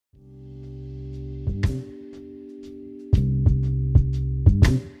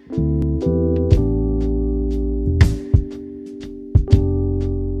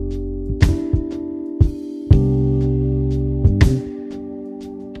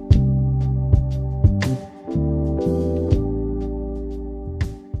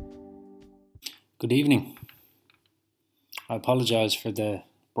Good evening. I apologise for the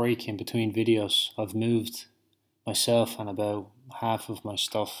break in between videos. I've moved myself and about half of my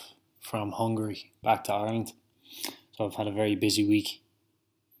stuff from Hungary back to Ireland. So I've had a very busy week.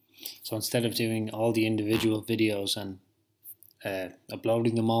 So instead of doing all the individual videos and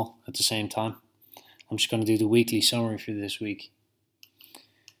uploading them all at the same time, I'm just going to do the weekly summary for this week.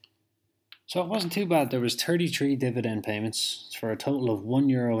 So it wasn't too bad. There was 33 dividend payments for a total of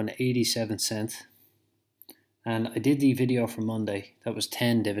 €1.87. And I did the video for Monday. That was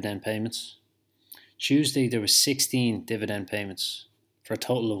 10 dividend payments. Tuesday there was 16 dividend payments for a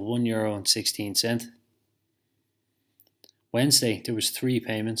total of €1.16. Wednesday there was 3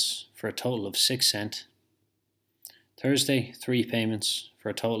 payments for a total of 6 cents. Thursday 3 payments for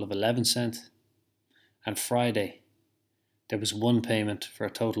a total of 11 cents. And Friday there was 1 payment for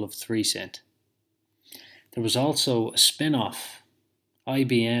a total of 3 cents. There was also a spin-off.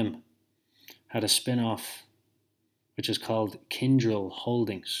 IBM had a spin-off which is called Kyndryl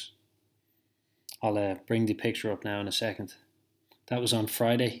Holdings. I'll bring the picture up now in a second. That was on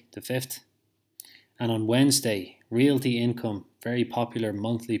Friday the 5th. And on Wednesday, Realty Income, very popular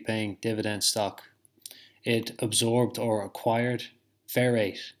monthly paying dividend stock, it absorbed or acquired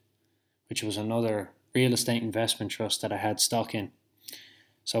VEREIT, which was another real estate investment trust that I had stock in.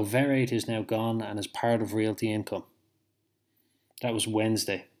 So VEREIT is now gone and is part of Realty Income. That was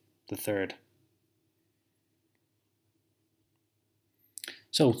Wednesday the 3rd.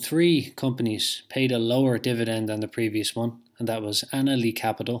 So 3 companies paid a lower dividend than the previous one, and that was Annaly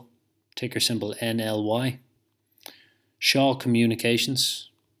Capital, ticker symbol NLY, Shaw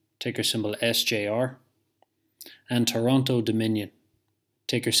Communications, ticker symbol SJR, and Toronto Dominion,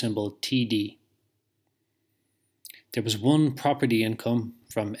 ticker symbol TD. There was 1 property income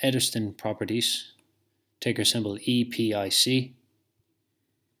from Ediston Properties, ticker symbol EPIC.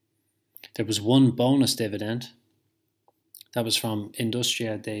 There was 1 bonus dividend. That was from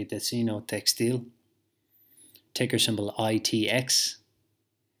Industria de Decino Textil, ticker symbol ITX.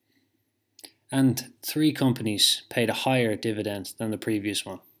 And 3 companies paid a higher dividend than the previous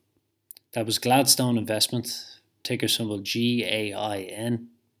one. That was Gladstone Investment, ticker symbol GAIN,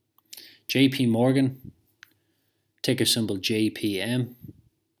 JP Morgan, ticker symbol JPM,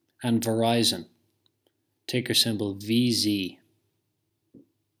 and Verizon, ticker symbol VZ.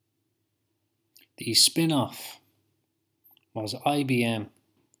 The spin-off was IBM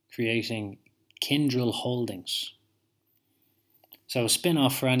creating Kyndryl Holdings. So a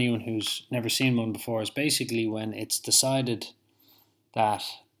spin-off, for anyone who's never seen one before, is basically when it's decided that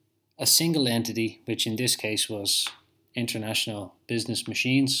a single entity, which in this case was International Business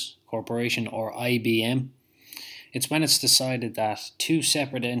Machines Corporation or IBM, it's when it's decided that 2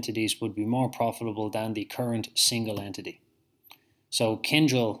 separate entities would be more profitable than the current single entity. So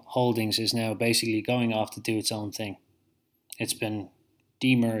Kyndryl Holdings is now basically going off to do its own thing. It's been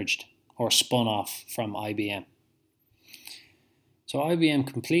demerged or spun off from IBM. So IBM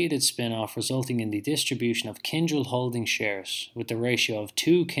completed its spin-off, resulting in the distribution of Kyndryl Holdings shares with the ratio of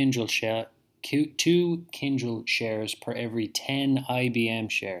 2 Kyndryl shares per every 10 IBM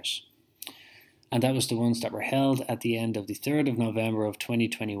shares. And that was the ones that were held at the end of the 3rd of November of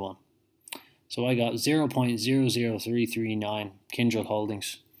 2021. So I got 0.00339 Kyndryl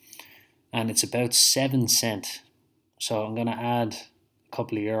Holdings, and it's about 7 cents. So I'm going to add a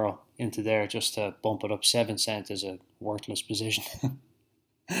couple of euro into there just to bump it up. 7 cents is a worthless position,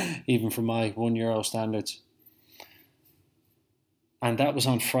 even for my €1 standards. And that was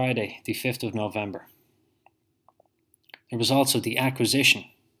on Friday, the 5th of November. There was also the acquisition.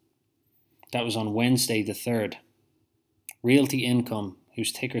 That was on Wednesday the 3rd. Realty Income,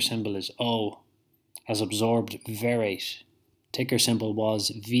 whose ticker symbol is O, has absorbed VEREIT. Ticker symbol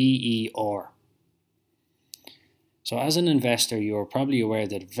was VER. So as an investor, you are probably aware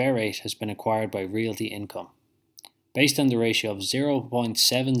that VEREIT has been acquired by Realty Income. Based on the ratio of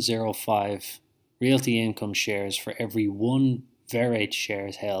 0.705 Realty Income shares for every 1 VEREIT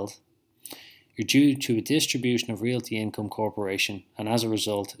shares held, you're due to a distribution of Realty Income Corporation, and as a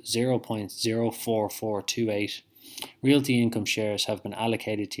result, 0.04428 Realty Income shares have been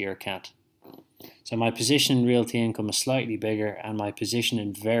allocated to your account. So my position in Realty Income is slightly bigger, and my position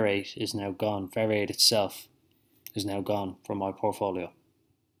in VEREIT is now gone. VEREIT itself is now gone from my portfolio.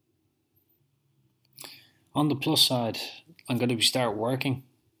 On the plus side, I'm going to start working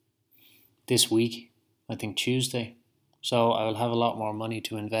this week, I think Tuesday. So I will have a lot more money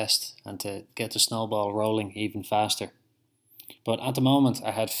to invest and to get the snowball rolling even faster. But at the moment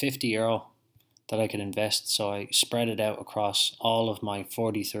I had €50 that I could invest, so I spread it out across all of my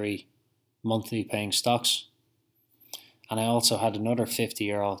 43 monthly paying stocks. And I also had another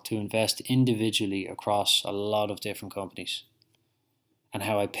 €50 to invest individually across a lot of different companies. And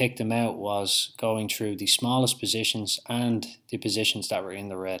how I picked them out was going through the smallest positions and the positions that were in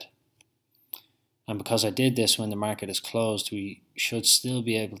the red. And because I did this when the market is closed, we should still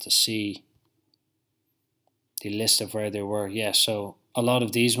be able to see the list of where they were. Yeah, so a lot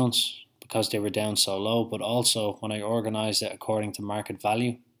of these ones, because they were down so low, but also when I organized it according to market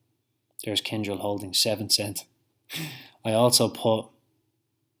value, there's Kyndryl holding 7 cents. I also put,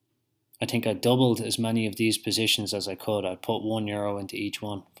 I think I doubled as many of these positions as I could. I put €1 into each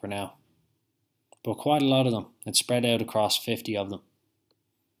one for now. But quite a lot of them. It's spread out across 50 of them.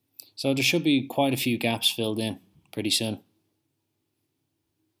 So there should be quite a few gaps filled in pretty soon.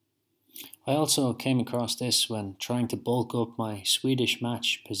 I also came across this when trying to bulk up my Swedish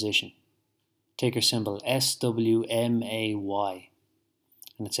match position. Ticker symbol SWMAY.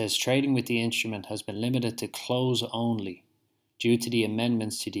 And it says trading with the instrument has been limited to close only due to the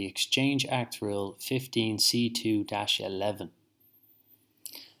amendments to the Exchange Act Rule 15C2-11.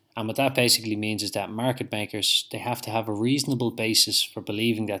 And what that basically means is that market makers, they have to have a reasonable basis for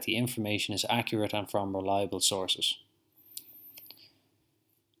believing that the information is accurate and from reliable sources.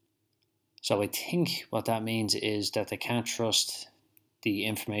 So I think what that means is that they can't trust the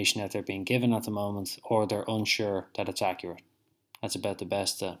information that they're being given at the moment, or they're unsure that it's accurate. That's about the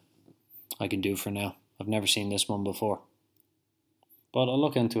best I can do for now. I've never seen this one before, but I'll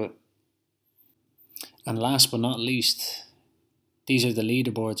look into it. And last but not least, these are the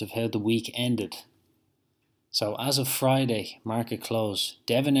leaderboards of how the week ended. So as of Friday, market close,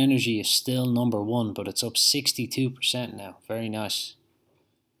 Devon Energy is still number 1, but it's up 62% now. Very nice.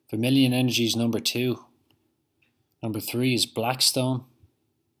 Vermilion Energy is number 2. Number 3 is Blackstone.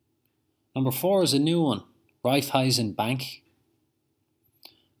 Number 4 is a new one, Raiffeisen Bank.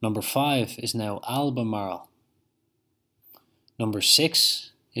 Number 5 is now Albemarle. Number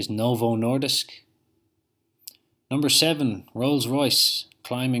 6 is Novo Nordisk. Number 7, Rolls-Royce,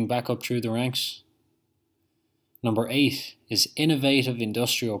 climbing back up through the ranks. Number 8 is Innovative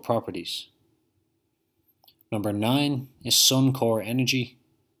Industrial Properties. Number 9 is Suncor Energy.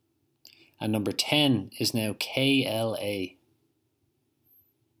 And number 10 is now KLA.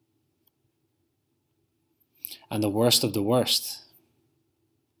 And the worst of the worst,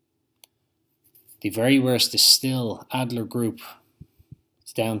 the very worst is still Adler Group.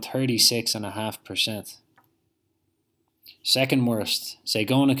 It's down 36.5%. Second worst,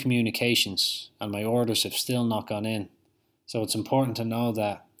 Zegona Communications, and my orders have still not gone in. So it's important to know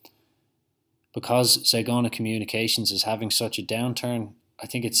that because Zegona Communications is having such a downturn, I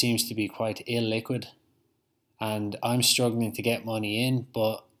think it seems to be quite illiquid, and I'm struggling to get money in,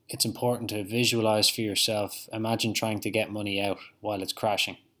 but it's important to visualize for yourself. Imagine trying to get money out while it's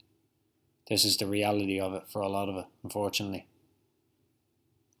crashing. This is the reality of it for a lot of it, unfortunately.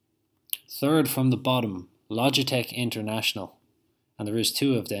 Third from the bottom, Logitech International, and there is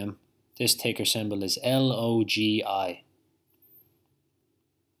 2 of them. This ticker symbol is LOGI.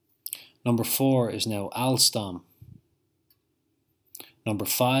 Number 4 is now Alstom. Number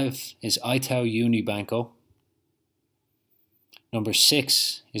 5 is Itaú Unibanco. Number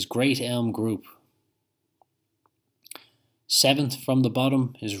 6 is Great Elm Group. 7th from the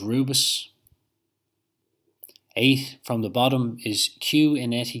bottom is Rubis. 8th from the bottom is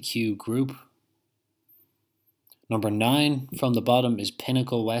Q&ETQ Group. Number 9 from the bottom is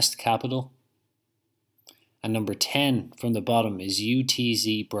Pinnacle West Capital. And number 10 from the bottom is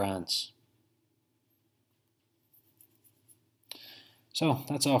UTZ Brands. So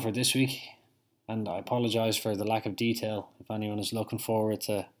that's all for this week, and I apologise for the lack of detail if anyone is looking forward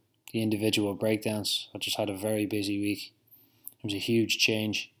to the individual breakdowns. I just had a very busy week. It was a huge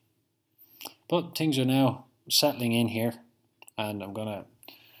change, but things are now settling in here, and I'm going to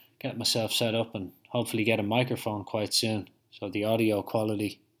get myself set up and hopefully get a microphone quite soon, so the audio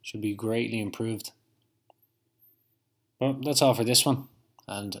quality should be greatly improved. But that's all for this one,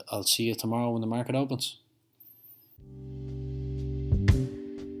 and I'll see you tomorrow when the market opens.